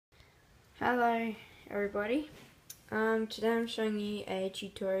Hello everybody, today I'm showing you a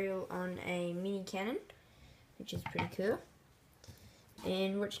tutorial on a mini cannon, which is pretty cool.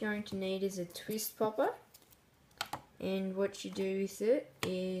 And what you're going to need is a twist popper, and what you do with it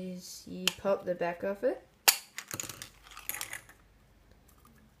is you pop the back off it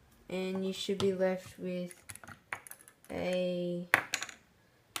and you should be left with a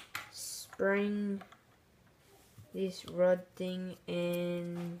spring, this rod thing,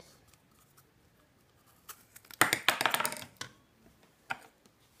 and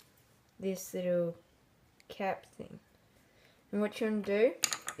this little cap thing. And what you want to do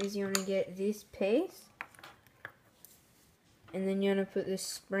is you want to get this piece and then you want to put this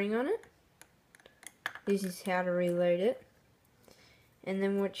spring on it. This is how to reload it. And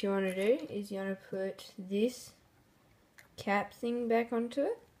then what you want to do is you want to put this cap thing back onto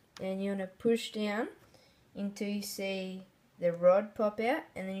it, and you want to push down until you see the rod pop out,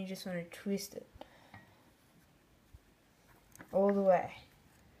 and then you just want to twist it all the way.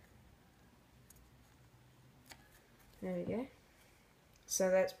 There we go. So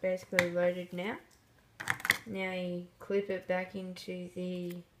that's basically loaded now. Now you clip it back into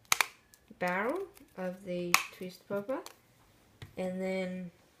the barrel of the twist popper, and then,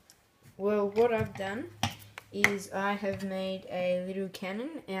 well, what I've done is I have made a little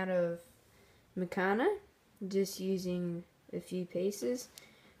cannon out of Meccano, just using a few pieces.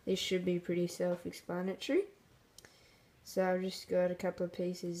 This should be pretty self-explanatory. So I've just got a couple of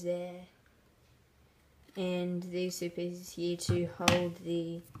pieces there, and these two pieces here to hold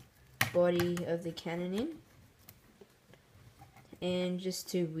the body of the cannon in, and just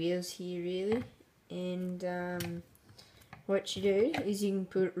two wheels here really. And what you do is you can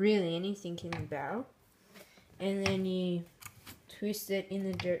put really anything in the barrel, and then you twist it in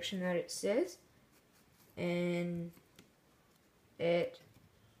the direction that it says, and it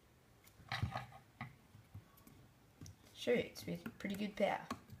shoots with pretty good power.